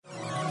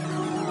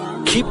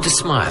Keep the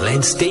smile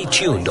and stay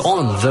tuned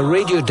on the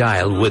radio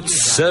dial with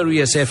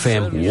Sirius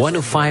FM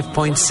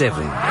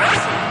 105.7.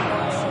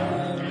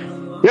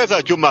 Yes,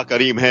 Jummah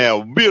Kareem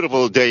here.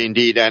 Beautiful day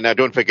indeed. And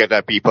don't forget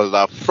that people,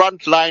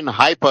 Frontline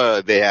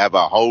Hyper, they have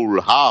a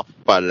whole half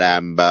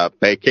lamb per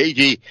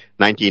kg,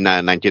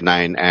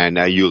 99.99, and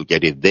you'll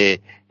get it there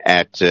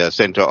at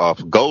center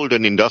of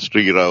Golden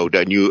Industry Road,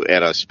 New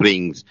Era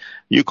Springs.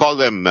 You call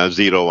them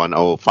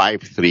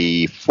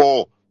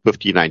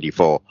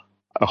 010-534-5094.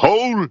 A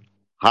whole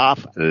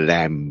half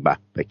lamb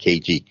per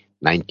kg,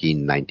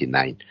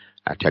 19.99.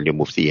 I tell you,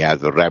 Mufti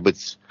has the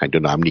rabbits. I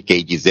don't know how many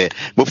kgs there.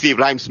 Mufti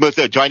Ebrahim Smith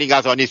joining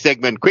us on his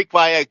segment.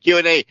 Quickfire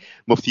Q&A.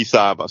 Mufti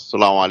Saab,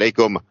 assalamu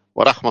alaikum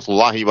wa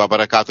rahmatullahi wa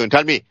barakatuh. And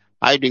tell me,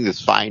 how are you doing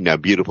this fine,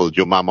 beautiful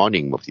Jummah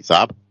morning, Mufti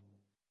Saab?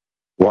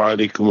 Wa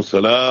alaikum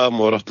assalam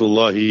wa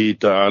rahmatullahi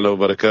ta'ala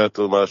wa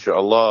barakatuh.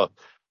 MashaAllah.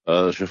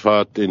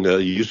 Shafat and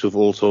Yusuf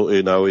also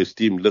in our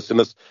esteemed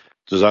listeners.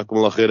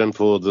 Jazakumullah khairan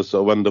for this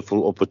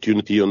wonderful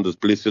opportunity on this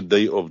blessed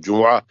day of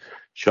Jumu'ah.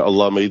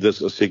 Inshallah, may this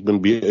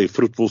segment be a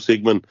fruitful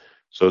segment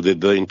so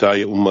that the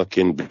entire ummah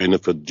can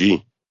benefit.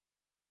 G.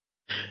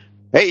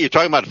 Hey, you're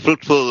talking about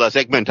fruitful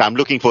segment. I'm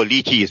looking for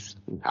lychees.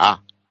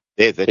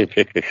 There's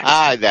it.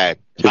 That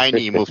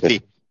tiny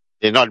Mufti.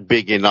 They're not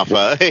big enough.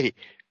 Hey,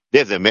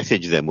 there's a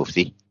message there,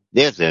 Mufti.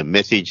 There's a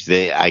message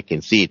there. I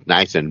can see it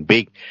nice and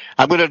big.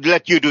 I'm going to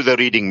let you do the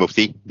reading,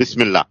 Mufti.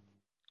 Bismillah.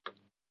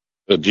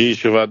 G.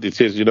 Shavad, it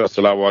says,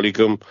 Assalamu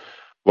alaikum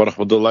wa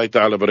rahmatullahi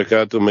ta'ala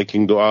barakatuh,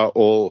 making dua,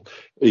 all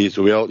is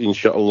well,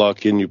 inshallah.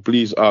 Can you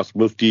please ask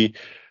Mufti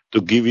to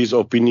give his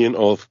opinion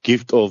of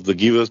gift of the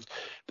givers,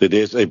 that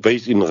there's a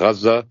base in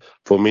Gaza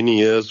for many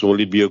years. Will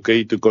it be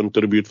okay to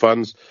contribute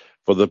funds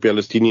for the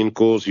Palestinian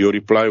cause? Your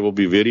reply will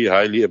be very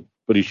highly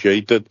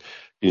appreciated.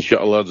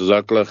 Inshallah,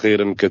 jazakallah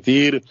khairan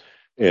kathir.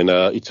 And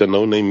it's a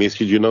no-name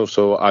message,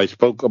 So I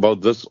spoke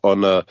about this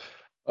on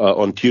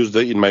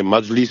Tuesday in my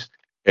majlis.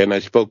 And I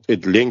spoke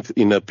at length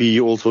in a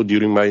PE also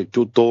during my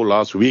tour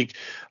last week.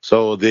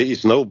 So there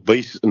is no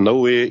base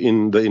nowhere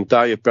in the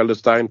entire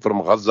Palestine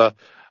from Gaza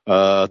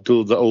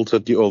to the old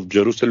city of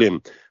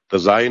Jerusalem. The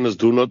Zionists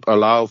do not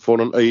allow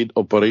foreign aid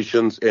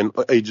operations and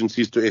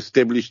agencies to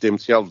establish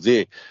themselves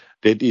there.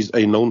 That is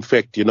a known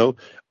fact,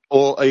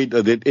 All aid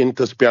that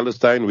enters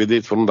Palestine, whether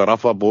it's from the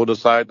Rafah border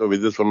side or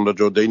whether it's from the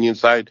Jordanian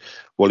side,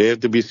 will have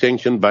to be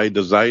sanctioned by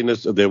the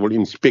Zionists. They will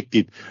inspect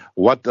it.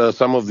 What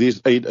some of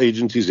these aid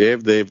agencies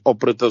have, they have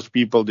operatives,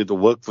 people that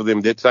work for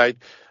them that side,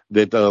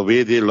 that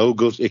wear their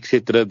logos,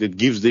 etc., that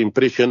gives the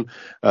impression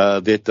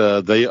that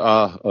they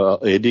are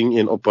heading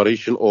an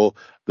operation or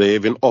they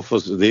have an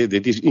office there.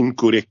 That is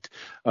incorrect.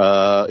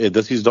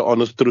 This is the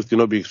honest truth,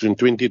 because in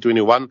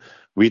 2021,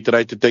 we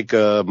tried to take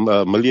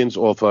millions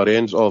of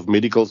rands of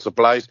medical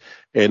supplies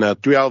and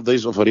 12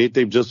 days of red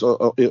tape just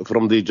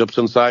from the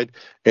Egyptian side,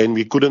 and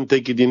we couldn't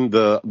take it in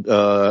the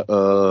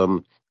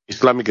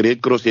Islamic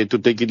Red Cross. Had to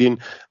take it in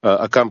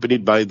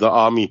accompanied by the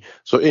army.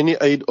 So any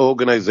aid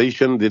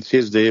organization that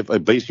says they have a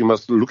base, you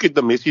must look at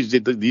the message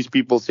that these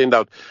people send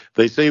out.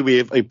 They say we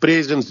have a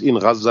presence in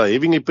Gaza.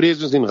 Having a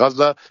presence in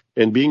Gaza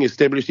and being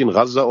established in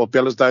Gaza or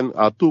Palestine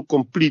are two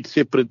complete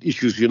separate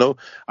issues,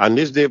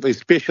 Unless they have a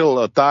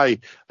special tie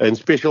and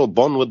special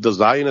bond with the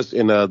Zionists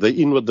and they're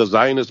in with the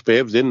Zionists,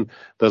 perhaps then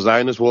the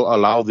Zionists will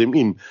allow them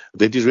in.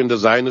 That is when the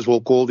Zionists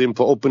will call them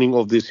for opening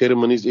of the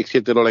ceremonies,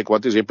 etc., like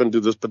what has happened to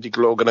this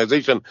particular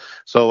organization.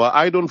 So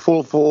I don't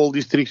fall for all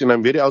these tricks, and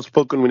I'm very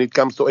outspoken when it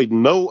comes to aid.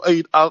 No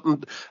aid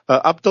out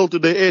up till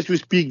today, as we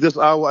speak this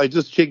hour. I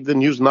just checked the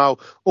news now.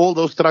 All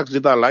those trucks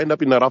that are lined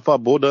up in the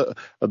Rafah border,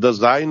 the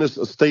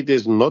Zionist state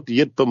has not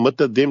yet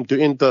permitted them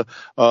to enter.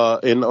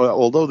 And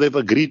although they've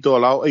agreed to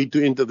allow aid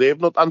to enter, they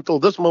have not until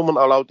this moment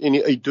allowed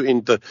any aid to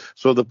enter.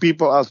 So the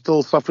people are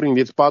still suffering.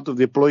 It's part of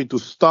their ploy to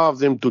starve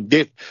them to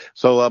death.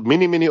 So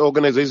many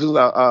organizations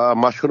are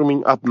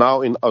mushrooming up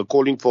now and are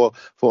calling for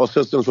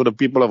assistance for the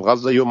people of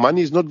Gaza. Your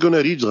money is not going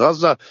to reach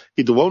Gaza.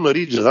 It won't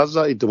reach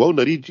Gaza. It won't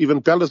reach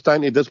even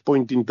Palestine at this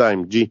point in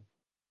time. G,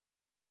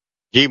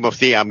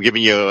 Mufti, I'm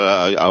giving you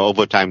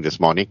overtime this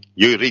morning.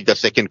 You read the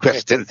second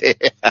question there.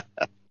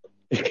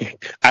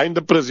 I'm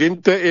the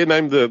presenter and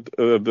I'm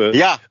the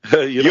yeah.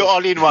 You're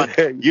all in one.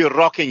 You're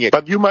rocking it.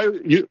 But you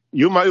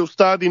might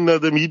start in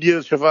the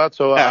media, Shafat.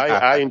 So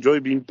I enjoy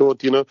being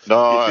taught. No,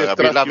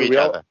 we love each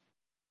other.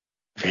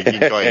 We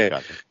enjoy each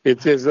other.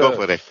 It says, go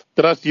for it.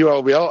 Trust you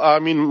are well. I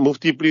mean,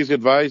 Mufti, please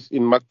advise.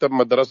 In Maktab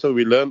Madrasa,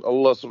 we learn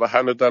Allah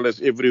subhanahu wa ta'ala is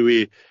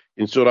everywhere.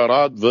 In Surah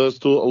Ra'd, verse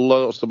 2,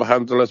 Allah subhanahu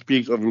wa ta'ala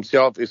speaks of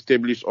himself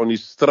established on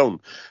his throne.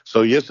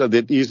 So yes,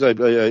 that is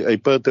a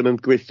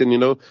pertinent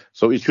question,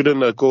 So it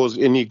shouldn't cause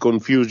any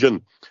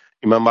confusion.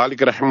 Imam Malik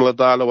rahimahullah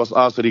ta'ala was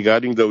asked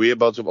regarding the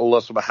whereabouts of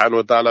Allah subhanahu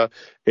wa ta'ala,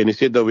 and he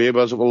said the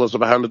whereabouts of Allah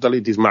subhanahu wa ta'ala,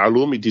 it is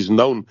ma'loom, it is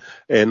known,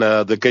 and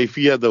the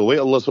kayfiyah, the way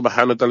Allah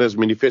subhanahu wa ta'ala has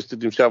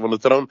manifested himself on the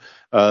throne,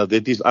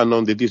 that is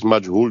unknown, that is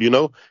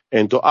majhul,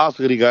 and to ask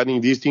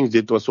regarding these things,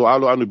 that was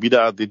su'alu anu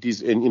bid'ah, that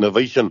is an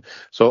innovation.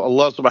 So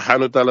Allah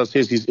subhanahu wa ta'ala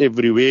says he's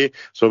everywhere.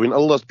 So when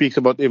Allah speaks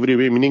about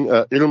everywhere, meaning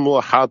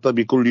ilmu hata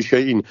bi kulli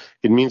shay'in,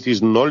 it means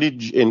his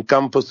knowledge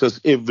encompasses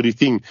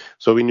everything.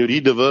 So when you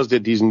read the verse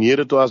that he's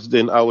nearer to us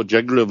than our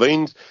jugular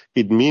veins,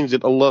 it means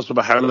that Allah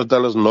subhanahu wa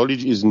ta'ala's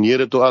knowledge is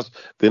nearer to us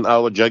than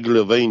our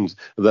jugular veins.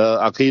 The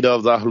aqidah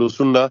of the Ahlul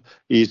Sunnah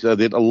is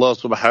that Allah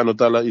subhanahu wa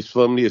ta'ala is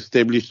firmly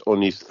established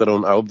on his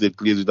throne. I hope that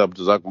clears it up.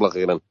 Jazakallah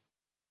khairan.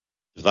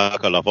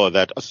 Jazakallah for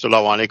that.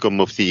 Assalamu alaikum,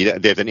 Mufti.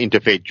 There's an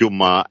interfaith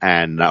Jummah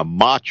and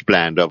march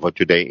planned for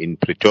today in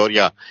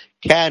Pretoria.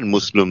 Can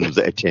Muslims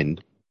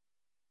attend?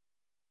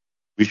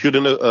 We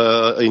shouldn't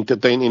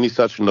entertain any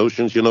such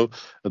notions,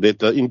 that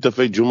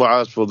interfaith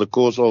Jumu'ahs for the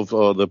cause of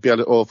for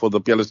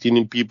the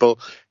Palestinian people,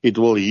 it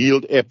will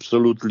yield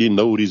absolutely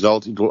no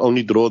results. It will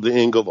only draw the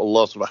anger of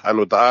Allah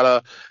subhanahu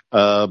wa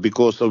ta'ala,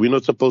 because we're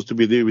not supposed to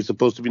be there. We're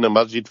supposed to be in the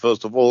masjid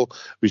first of all.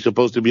 We're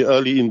supposed to be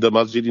early in the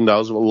masjid in the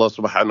house of Allah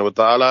subhanahu wa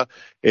ta'ala.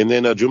 And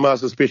then Jumu'ah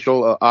is a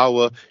special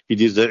hour.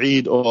 It is the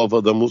Eid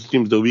of the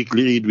Muslims, the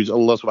weekly Eid, which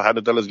Allah subhanahu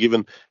wa ta'ala has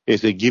given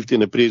as a gift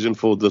and a present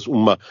for this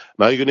ummah.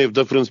 Now you're going to have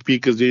different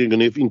speakers there. You're going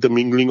to have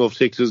intermingling of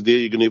sexes there.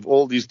 You're going to have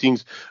all these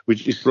things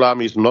which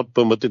Islam is not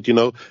permitted,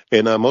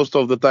 And most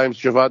of the time,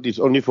 Shafat, it's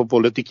only for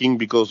politicking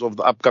because of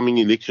the upcoming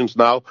elections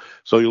now.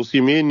 So you'll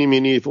see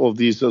many of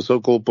these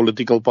so-called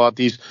political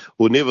parties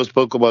who never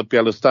spoke about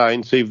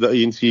Palestine, save the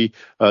ANC.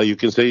 You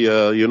can say,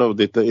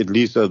 that at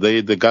least they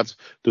had the guts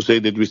to say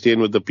that we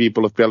stand with the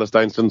people of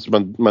Palestine since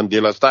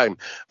Mandela's time.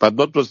 But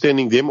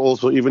notwithstanding them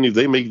also, even if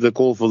they make the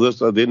call for this,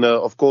 then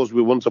of course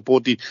we won't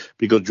support it,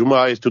 because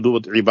Jummah has to do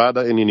with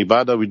Ibadah, and in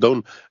Ibadah we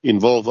don't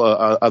involve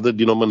other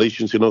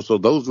denominations, So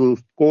those who are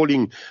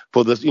calling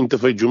for this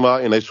interfaith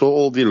Jummah, and I saw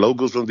all the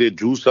logos from there,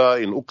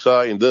 Jusa and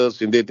Uksa and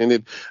this and that and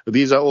that.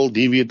 These are all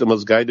deviant and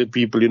misguided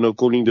people,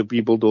 calling the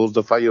people towards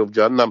the fire of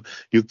Jahannam.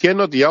 You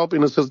cannot help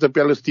and assist the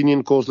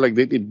Palestinian cause like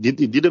that. It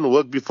didn't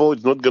work before.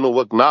 It's not going to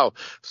work now.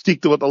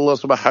 Stick to what Allah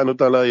subhanahu wa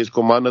ta'ala has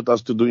commanded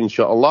us to do,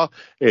 inshallah,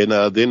 and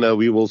then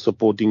we will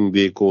supporting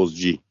their cause,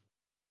 G.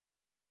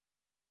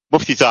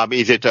 Mufti Saab,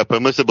 is it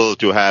permissible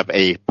to have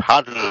a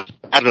paddle,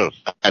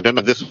 I don't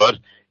know this word,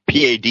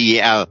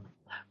 PADL,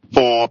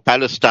 for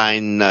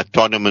Palestine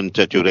tournament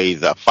to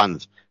raise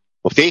funds?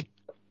 Mufti?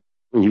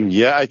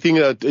 Yeah, I think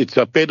it's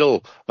a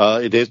pedal.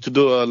 It has to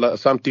do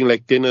something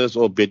like tennis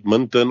or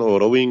badminton or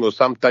rowing or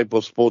some type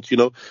of sports,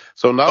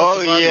 So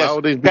now,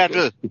 nowadays,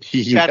 paddle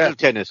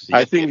tennis.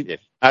 Yes,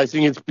 I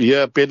think it's,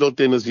 pedal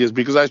tennis, yes,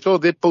 because I saw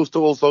that poster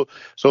also.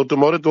 So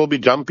tomorrow it will be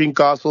jumping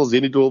castles,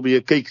 then it will be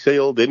a cake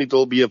sale, then it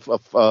will be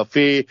a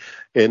fair,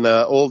 and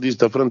all these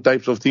different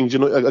types of things.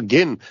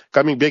 Again,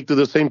 coming back to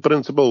the same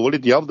principle, will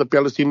it help the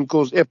Palestinian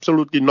cause?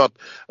 Absolutely not.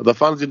 The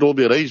funds that will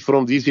be raised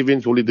from these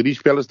events, will it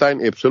reach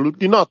Palestine?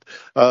 Absolutely not.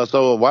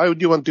 So why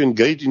would you want to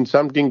engage in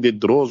something that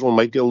draws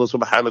Almighty Allah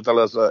subhanahu wa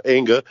ta'ala's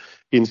anger,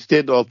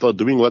 instead of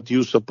doing what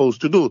you're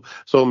supposed to do?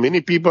 So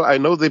many people, I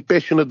know they're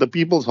passionate, the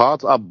people's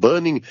hearts are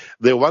burning,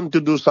 they want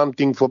to do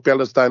something for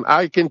Palestine.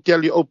 I can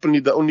tell you openly,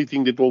 the only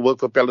thing that will work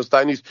for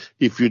Palestine is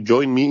if you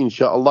join me,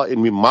 inshallah,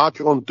 and we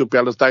march on to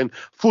Palestine,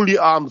 fully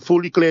armed,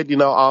 fully clad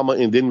in our armor,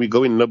 and then we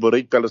go and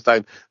liberate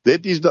Palestine.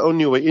 That is the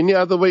only way. Any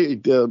other way,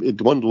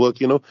 it won't work,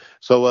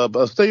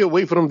 So stay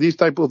away from these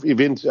type of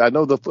events. I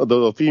know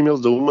the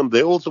females, the women,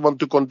 they also want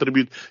to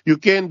contribute. You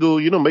can do,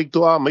 make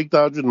dua, make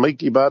tahajjud, make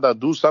ibadah,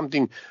 do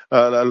something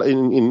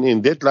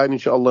in that line,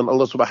 inshallah, and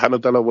Allah subhanahu wa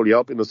ta'ala will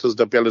help and assist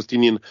the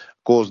Palestinian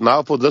cause.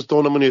 Now for this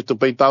tournament, you have to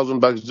pay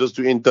 $1,000 just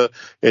to enter.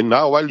 And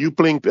now while you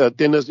playing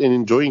tennis and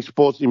enjoying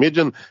sports,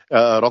 imagine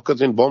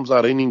rockets and bombs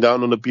are raining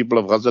down on the people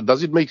of Gaza.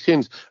 Does it make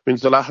sense? When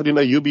Salahuddin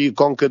Ayyubi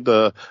conquered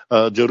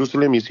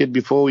Jerusalem, he said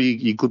before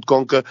he could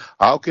conquer,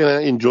 how can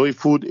I enjoy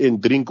food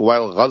and drink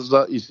while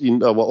Gaza is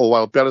or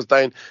while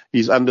Palestine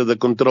is under the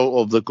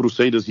control of the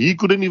Crusaders? He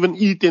couldn't even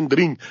eat and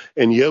drink.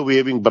 And here we're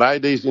having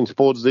bride days and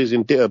sports days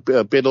and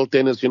pedal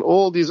tennis and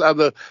all these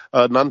other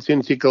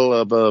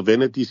nonsensical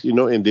vanities,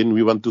 and then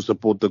we want to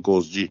support the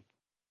cause, G.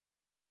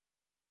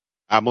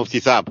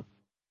 Mufti Saab,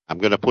 I'm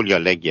going to pull your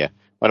leg here.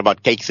 What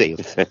about cake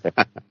sales?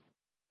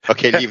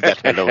 Okay, leave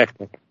that alone.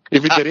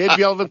 If it's a red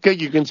velvet cake,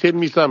 you can send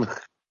me some.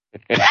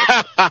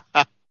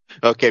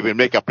 Okay, we'll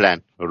make a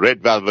plan.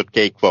 Red velvet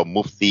cake for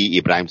Mufti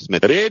Ebrahim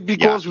Smith. Red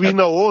because we're in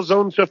a war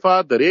zone,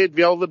 Shafat. The red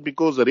velvet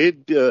because the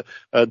red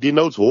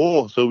denotes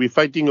war. So we're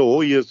fighting a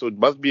war here, so it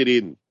must be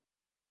red.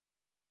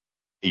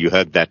 You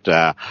heard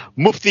that.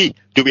 Mufti,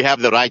 do we have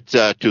the right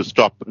to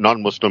stop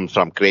non-Muslims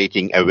from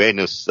creating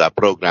awareness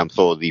programs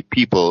for the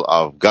people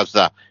of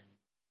Gaza?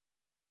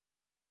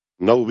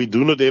 No, we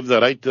do not have the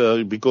right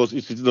because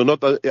it's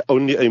not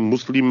only a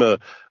Muslim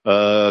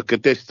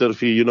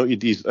catastrophe.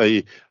 It is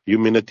a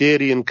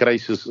humanitarian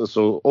crisis.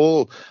 So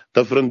all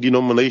different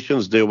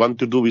denominations, they want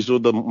to do. We saw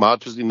the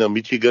marches in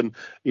Michigan,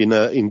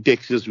 in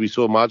Texas. We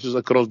saw marches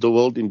across the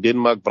world in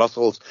Denmark,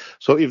 Brussels.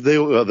 So if they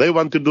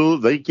want to do,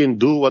 they can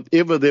do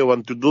whatever they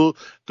want to do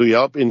to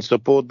help and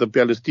support the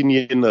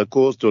Palestinian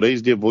cause, to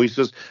raise their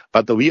voices.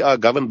 But we are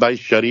governed by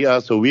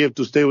Sharia, so we have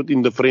to stay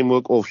within the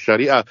framework of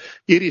Sharia,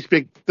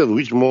 irrespective of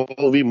which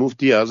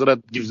Mufti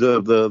Hazrat gives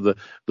the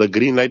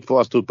green light for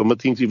us to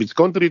permit things. If it's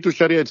contrary to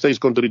Sharia, it says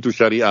contrary to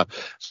Sharia.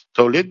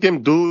 So let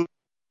them do.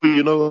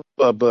 Don't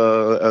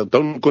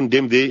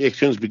condemn their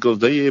actions because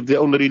they have their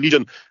own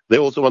religion. They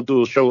also want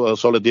to show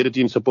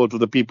solidarity and support for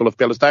the people of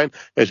Palestine,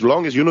 as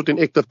long as you're not an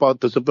active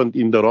participant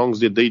in the wrongs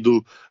that they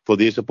do for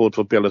their support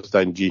for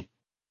Palestine.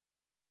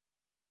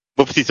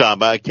 Mufti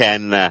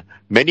Sahaba,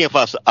 many of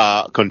us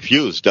are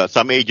confused.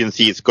 Some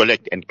agencies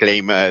collect and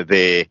claim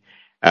their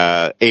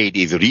aid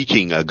is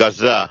reaching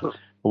Gaza.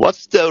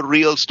 What's the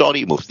real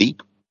story, Mufti?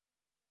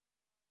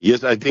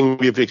 Yes, I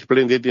think we've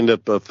explained it in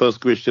the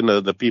first question,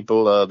 the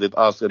people that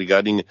asked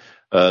regarding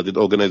that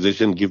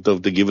organization, Gift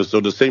of the Givers.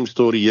 So the same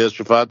story, yes,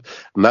 Shafat.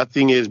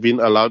 Nothing has been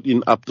allowed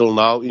in up till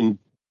now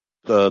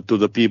to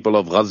the people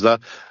of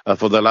Gaza.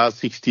 For the last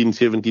 16,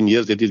 17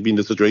 years, that has been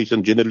the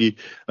situation. Generally,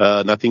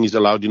 nothing is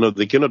allowed.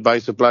 They cannot buy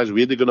supplies.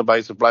 Where are they going to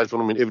buy supplies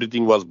from when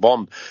everything was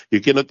bombed?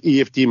 You cannot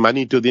EFT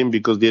money to them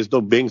because there's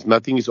no banks.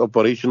 Nothing is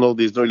operational.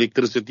 There's no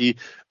electricity.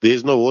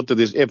 There's no water.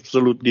 There's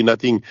absolutely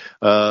nothing.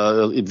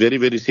 It's very,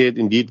 very sad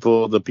indeed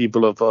for the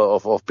people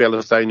of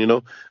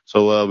Palestine,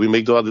 So we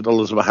make dua that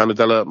Allah subhanahu wa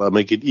ta'ala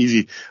make it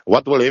easy.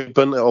 What will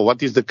happen, or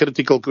what is the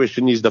critical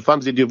question, is the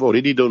funds that you've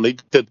already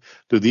donated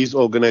to these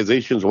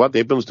organizations. What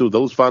happens to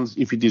those funds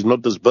if it is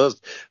not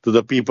disbursed to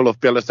the people of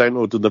Palestine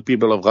or to the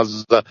people of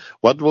Gaza?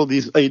 What will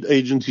these aid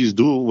agencies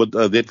do with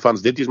that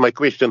funds? That is my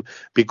question.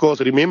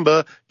 Because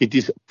remember, it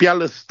is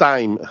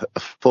Palestine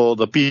for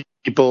the people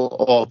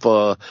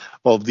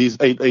of these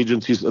aid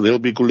agencies. They'll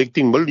be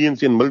collecting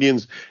millions and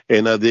millions,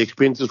 and the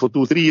expenses for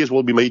 2-3 years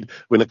will be made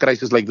when a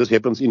crisis like this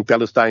happens in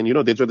Palestine.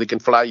 That's why they can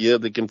fly here,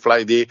 they can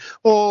fly there,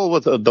 all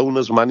with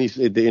donors' monies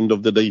at the end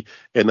of the day,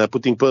 and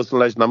putting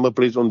personalized number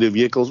plates on their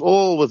vehicles,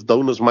 all with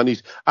donors'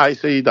 monies. I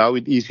say it how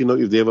it is.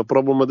 If they have a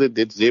problem with it,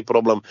 that's their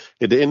problem.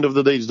 At the end of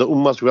the day, it's the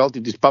Ummah's wealth.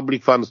 It is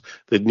public funds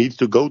that needs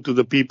to go to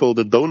the people.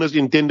 The donors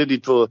intended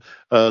it to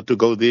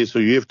go there, so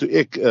you have to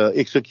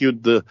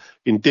execute the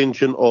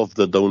intention of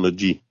the donor.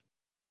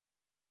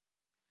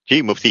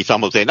 Mufti,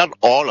 some will say not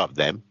all of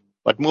them,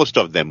 but most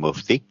of them,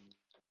 Mufti.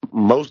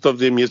 Most of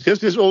them, yes. Yes,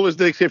 there's always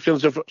the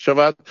exceptions,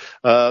 Shawat.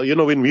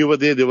 When we were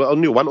there was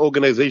only one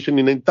organization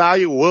in the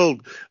entire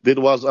world that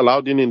was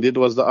allowed in, and that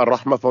was the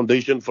Ar-Rahma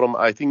Foundation from,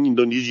 I think,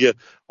 Indonesia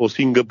or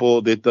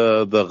Singapore, that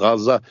the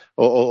Gaza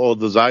or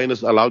the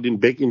Zionists allowed in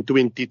back in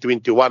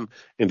 2021,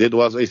 and that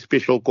was a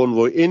special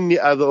convoy. Any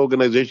other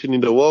organization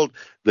in the world,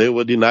 they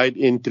were denied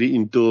entry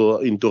into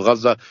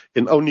Gaza,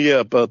 and only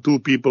 2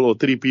 people or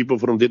 3 people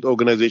from that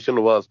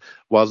organization was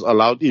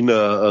allowed in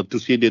to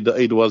see that the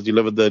aid was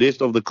delivered. The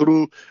rest of the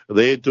crew,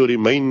 they had to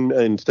remain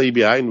and stay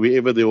behind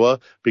wherever they were,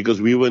 because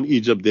we were in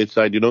Egypt that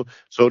side.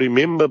 So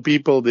remember,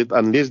 people, that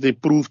unless they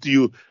prove to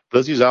you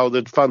this is how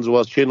that funds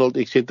was channeled,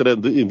 etc.,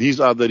 these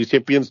are the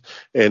recipients,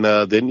 and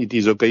then it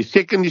is okay.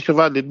 Secondly,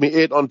 Shavad, let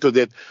me add on to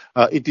that.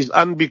 It is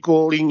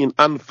unbecalling and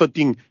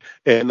unfitting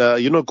and,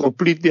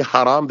 completely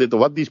haram that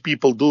what these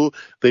people do,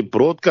 they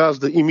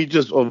broadcast the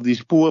images of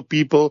these poor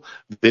people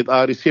that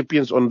are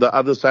recipients on the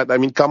other side. I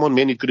mean, come on,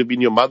 man, it could have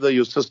been your mother,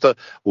 your sister.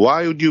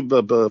 Why would you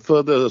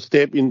further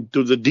step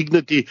into the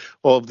dignity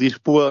of these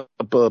poor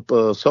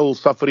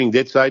souls suffering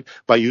that side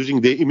by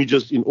using their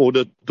images in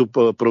order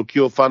to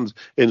procure funds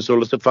and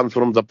solicit funds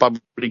from the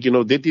public?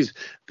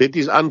 That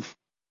is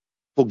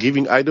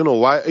unforgiving. I don't know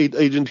why aid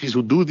agencies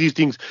who do these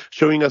things,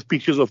 showing us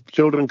pictures of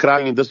children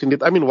crying and this and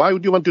that. I mean, why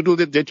would you want to do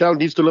that? Their child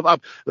needs to live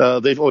up.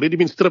 They've already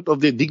been stripped of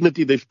their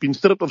dignity. They've been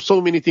stripped of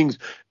so many things.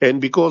 And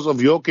because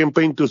of your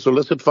campaign to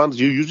solicit funds,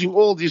 you're using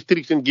all these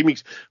tricks and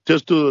gimmicks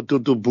just to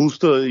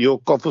boost your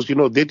coffers.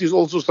 That is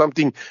also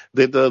something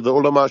that the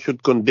ulama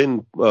should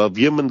condemn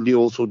vehemently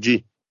also,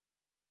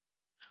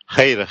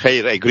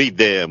 Khair, agreed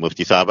there,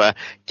 Mufti Sahaba.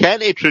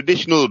 Can a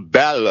traditional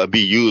bell be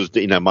used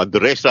in a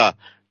madrasa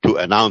to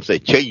announce a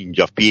change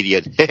of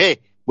period? Hey,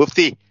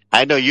 Mufti,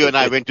 I know you and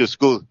I went to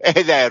school.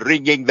 They're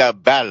ringing the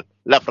bell,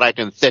 left, right,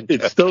 and center.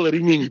 It's still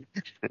ringing.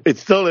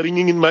 It's still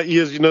ringing in my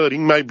ears.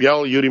 Ring my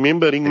bell. You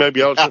remember ring my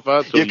bell,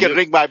 Shafat? So you can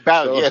ring my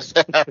bell, yes.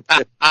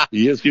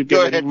 Yes, you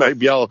can ring my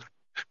bell.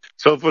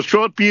 So for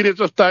short periods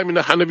of time in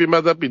the Hanafi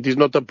madhab, it is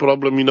not a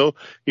problem,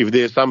 if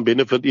there's some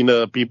benefit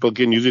people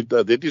can use it.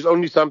 That is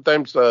only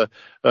sometimes to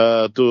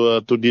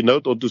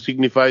denote or to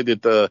signify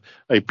that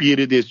a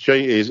period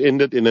has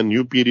ended and a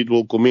new period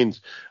will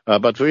commence.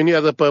 But for any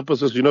other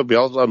purposes,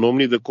 bells are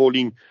normally the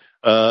calling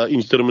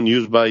instrument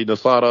used by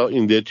Nasara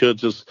in their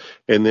churches.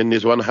 And then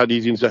there's one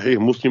hadith in Sahih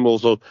Muslim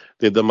also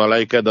that the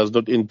malaika does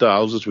not enter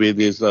houses where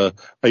there's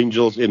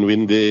angels, and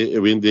when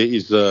there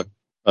is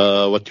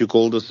what you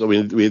call this,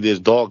 where there's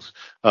dogs.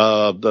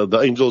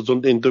 The angels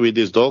don't enter where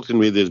there's dogs and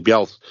where there's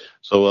bells.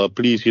 So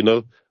please,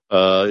 inshallah,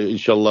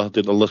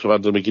 that Allah subhanahu wa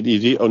ta'ala make it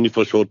easy, only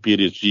for short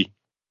periods, G.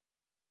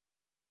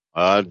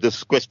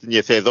 This question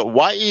here says,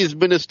 why is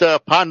Minister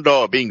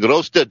Pandor being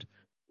roasted?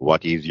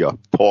 What is your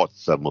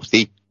thoughts,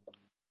 Mufti?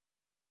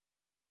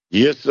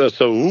 Yes, so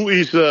who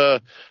is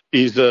doing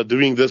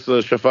this,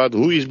 Shafat?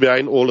 Who is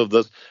behind all of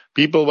this?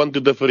 People want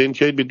to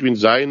differentiate between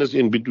Zionists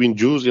and between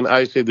Jews, and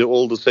I say they're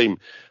all the same.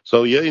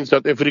 So here in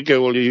South Africa,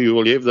 you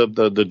will have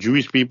the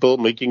Jewish people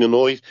making a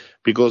noise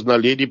because now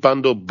Lady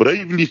Pandor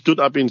bravely stood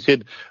up and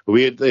said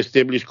we had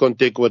established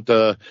contact with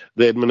the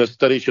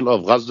administration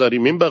of Gaza.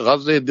 Remember,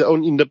 Gaza had their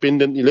own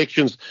independent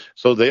elections,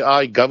 so they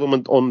are a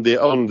government on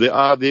their own. They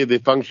are there, they're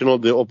functional,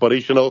 they're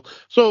operational.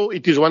 So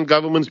it is one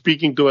government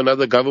speaking to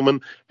another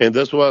government, and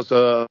this was,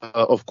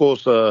 of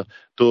course,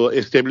 to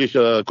establish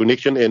a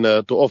connection and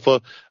to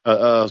offer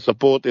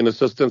support and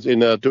assistance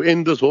in to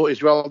end this war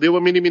as well. There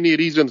were many, many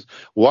reasons.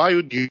 Why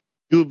would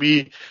you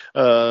be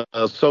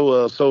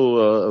so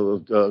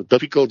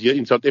difficult here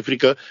in South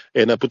Africa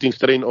and putting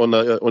strain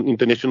on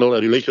international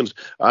relations?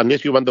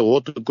 Unless you want the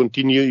war to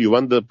continue, you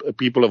want the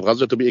people of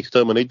Gaza to be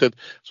exterminated.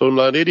 So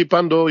Lady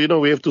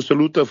Pandor, we have to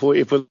salute her for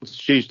efforts.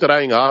 She's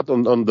trying hard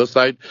on this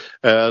side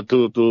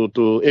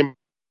to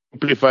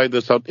amplify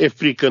the South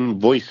African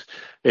voice.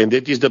 And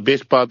that is the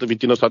best part of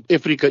it. South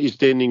Africa is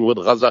standing with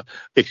Gaza,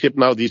 except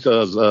now these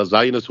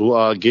Zionists who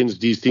are against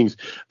these things.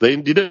 They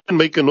didn't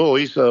make a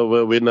noise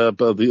when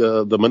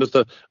the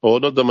minister,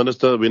 or not the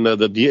minister, when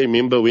the DA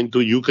member went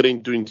to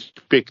Ukraine to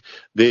inspect.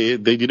 They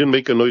didn't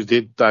make a noise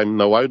that time.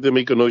 Now, why do they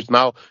make a noise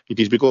now? It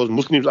is because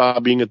Muslims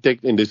are being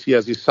attacked and they see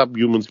as a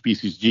subhuman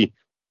species. G.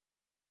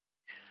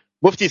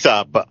 Mufti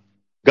Saab,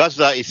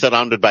 Gaza is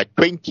surrounded by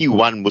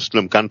 21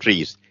 Muslim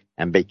countries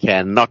and they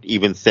cannot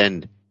even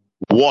send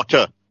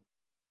water.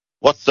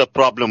 What's the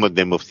problem with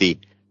them,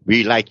 Mufti?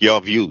 We like your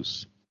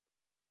views.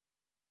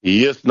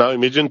 Yes, now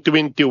imagine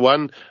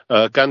 21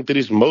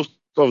 countries, most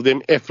of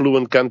them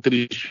affluent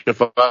countries. You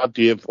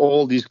have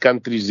all these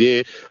countries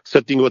there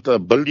sitting with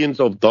billions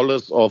of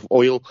dollars of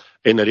oil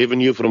and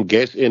revenue from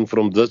gas and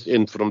from this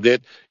and from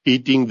that,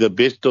 eating the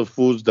best of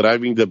foods,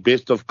 driving the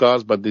best of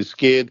cars, but they're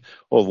scared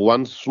of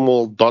one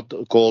small dot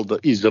called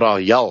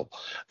Israel.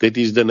 That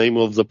is the name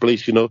of the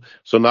place,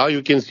 So now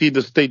you can see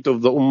the state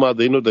of the Ummah.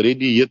 They're not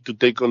ready yet to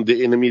take on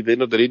the enemy. They're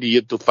not ready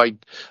yet to fight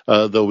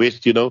the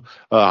West,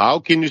 How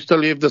can you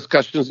still have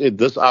discussions at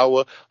this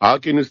hour? How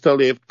can you still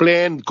have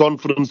planned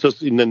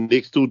conferences in the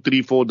next 2,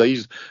 3, 4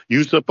 days?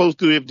 You're supposed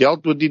to have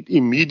dealt with it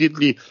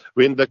immediately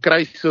when the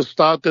crisis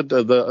started.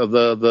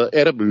 The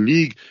Arab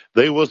League,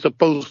 they were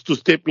supposed to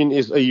step in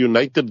as a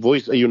united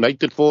voice, a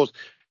united force,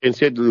 and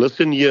said,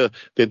 listen here,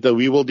 that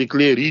we will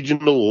declare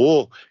regional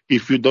war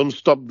if you don't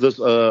stop this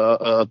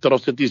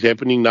atrocities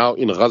happening now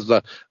in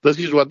Gaza. This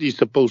is what he's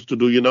supposed to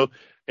do,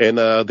 and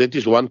that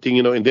is one thing,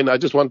 And then I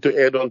just want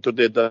to add on to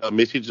that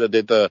message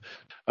that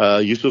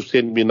Yusuf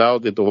sent me now,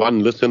 that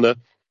one listener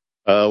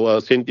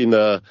sent in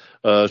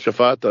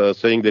Shafat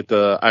saying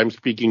that I'm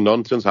speaking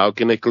nonsense. How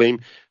can I claim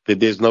that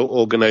there's no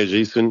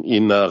organization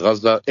in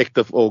Gaza,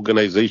 active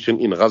organization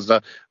in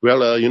Gaza?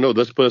 Well,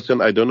 this person,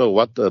 I don't know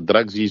what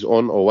drugs he's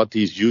on or what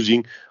he's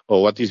using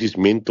or what is his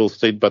mental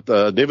state, but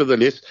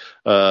nevertheless,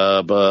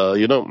 that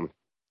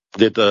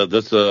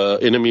this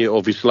enemy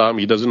of Islam,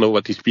 he doesn't know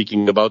what he's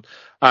speaking about.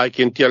 I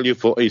can tell you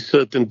for a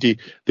certainty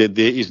that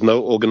there is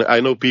no I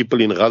know people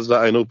in Gaza,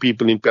 I know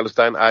people in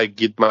Palestine. I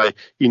get my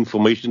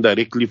information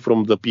directly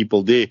from the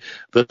people there.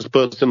 This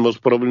person,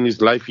 most probably in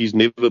his life, he's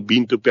never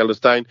been to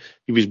Palestine.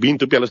 If he's been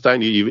to Palestine,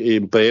 he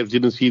perhaps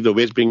didn't see the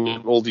West Bank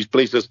and all these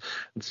places.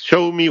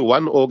 Show me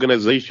one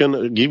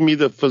organization, give me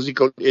the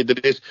physical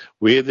address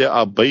where they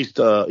are based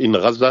in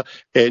Gaza,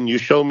 and you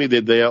show me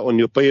that they are on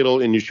your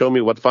payroll, and you show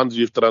me what funds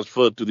you've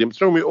transferred to them.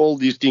 Show me all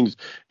these things,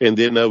 and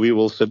then we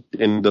will sit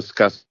and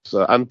discuss.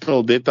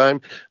 Until that time,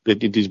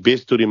 that it is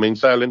best to remain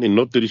silent and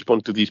not to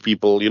respond to these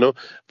people.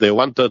 They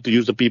want to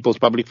use the people's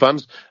public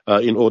funds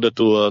in order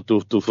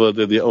to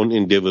further their own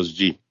endeavors.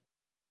 G.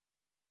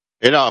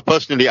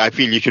 Personally, I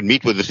feel you should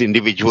meet with this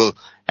individual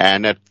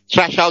and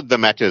trash out the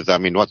matters. I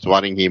mean, what's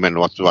worrying him and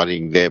what's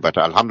worrying there. But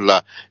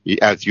alhamdulillah,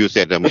 as you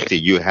said, Mufti,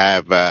 you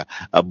have a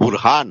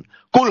burhan.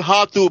 Kul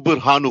hatu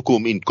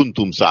burhanukum in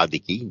kuntum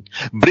sadiqeen.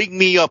 Bring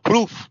me your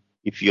proof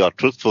if you are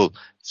truthful.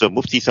 So,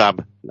 Mufti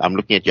Saab, I'm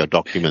looking at your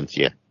documents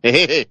here.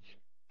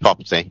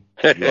 Tops, eh?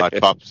 You are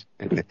tops.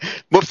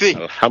 Mufti,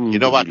 you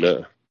know what?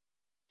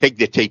 Take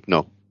the tape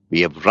now.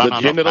 We have run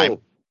out of time.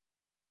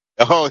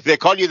 Oh, they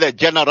call you the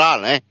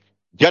General, eh?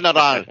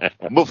 General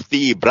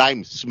Mufti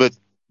Ebrahim Smith,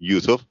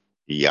 Yusuf.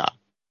 Yeah.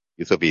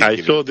 Yusuf is I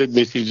saw that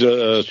message,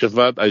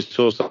 Shafat. I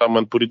saw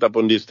someone put it up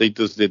on their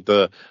status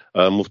that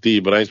Mufti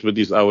Ebrahim Smith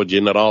is our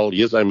general.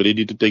 Yes, I'm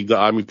ready to take the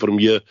army from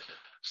here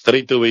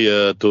straight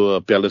away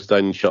to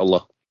Palestine,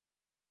 inshallah.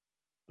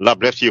 Allah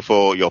bless you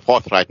for your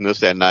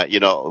forthrightness and,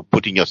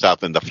 putting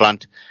yourself in the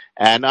front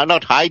and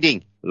not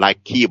hiding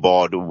like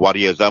keyboard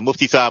warriors.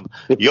 Mufti Saab,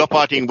 your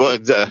parting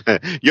words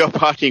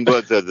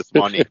this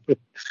morning.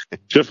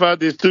 Shafa,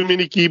 there's too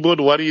many keyboard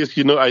warriors,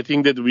 I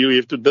think that we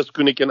have to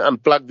disconnect and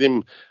unplug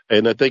them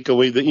and take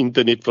away the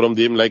internet from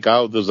them, like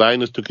how the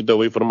Zionists took it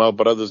away from our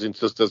brothers and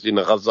sisters in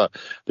Gaza.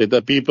 That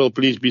the people,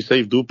 please be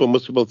safe, do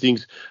permissible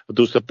things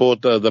to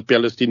support the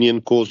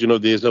Palestinian cause.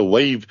 There's a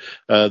wave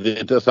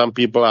that some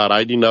people are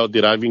riding now,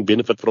 deriving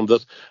benefit from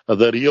this.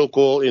 The real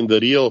call and the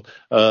real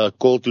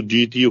call to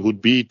duty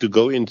would be to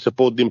go and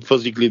support them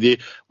physically there.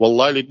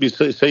 Wallahi, let me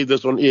say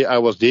this on air. I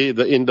was there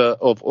the end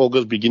of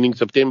August, beginning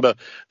September.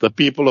 The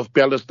people of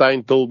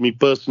Palestine told me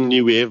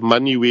personally, we have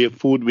money, we have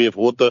food, we have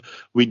water.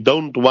 We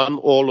don't want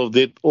all of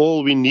that.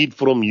 All we need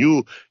from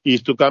you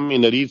is to come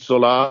and read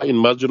Salah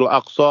in Masjid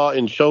al-Aqsa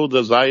and show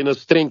the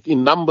Zionist strength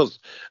in numbers.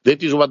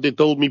 That is what they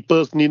told me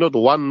personally, not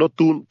one, not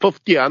two,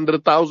 50,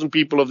 100,000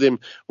 people of them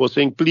were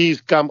saying,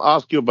 please come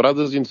ask your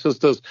brothers and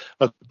sisters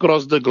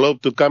across the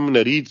globe to come and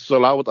read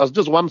Salah with us.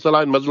 Just one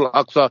Salah in Masjid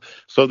al-Aqsa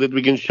so that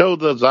we can show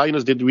the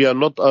Zionists that we are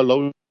not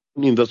alone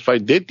in this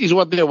fight. That is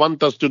what they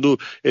want us to do,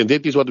 and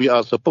that is what we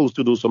are supposed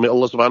to do. So may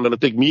Allah subhanahu wa ta'ala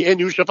take me and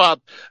you, Shafat.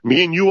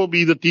 Me and you will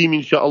be the team,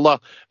 inshallah.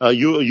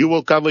 You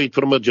will cover it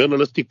from a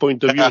journalistic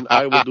point of view, and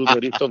I will do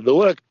the rest of the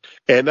work.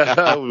 And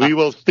we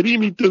will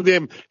stream it to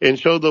them and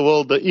show the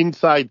world the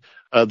inside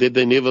that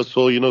they never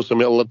saw, So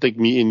may Allah take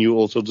me and you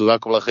also.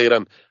 Jazakallah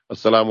khairan.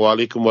 Assalamu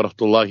alaikum wa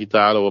rahmatullahi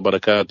ta'ala wa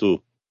barakatuh.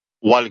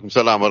 Walaikum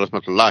salam wa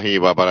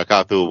rahmatullahi wa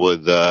barakatuh,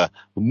 with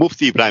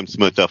Mufti Ebrahim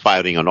Smith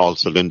firing on all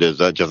cylinders.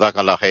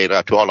 Jazakallah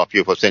khair to all of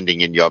you for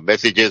sending in your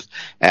messages.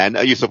 And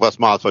Yusuf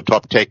Asmal for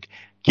Top Tech.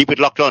 Keep it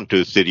locked on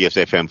to Sirius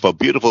FM for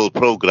beautiful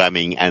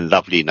programming and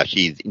lovely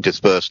nasheeds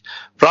interspersed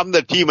from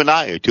the team and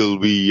I. Till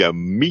we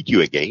meet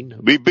you again,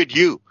 we bid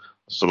you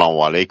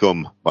Assalamu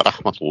alaikum wa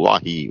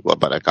rahmatullahi wa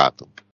barakatuh.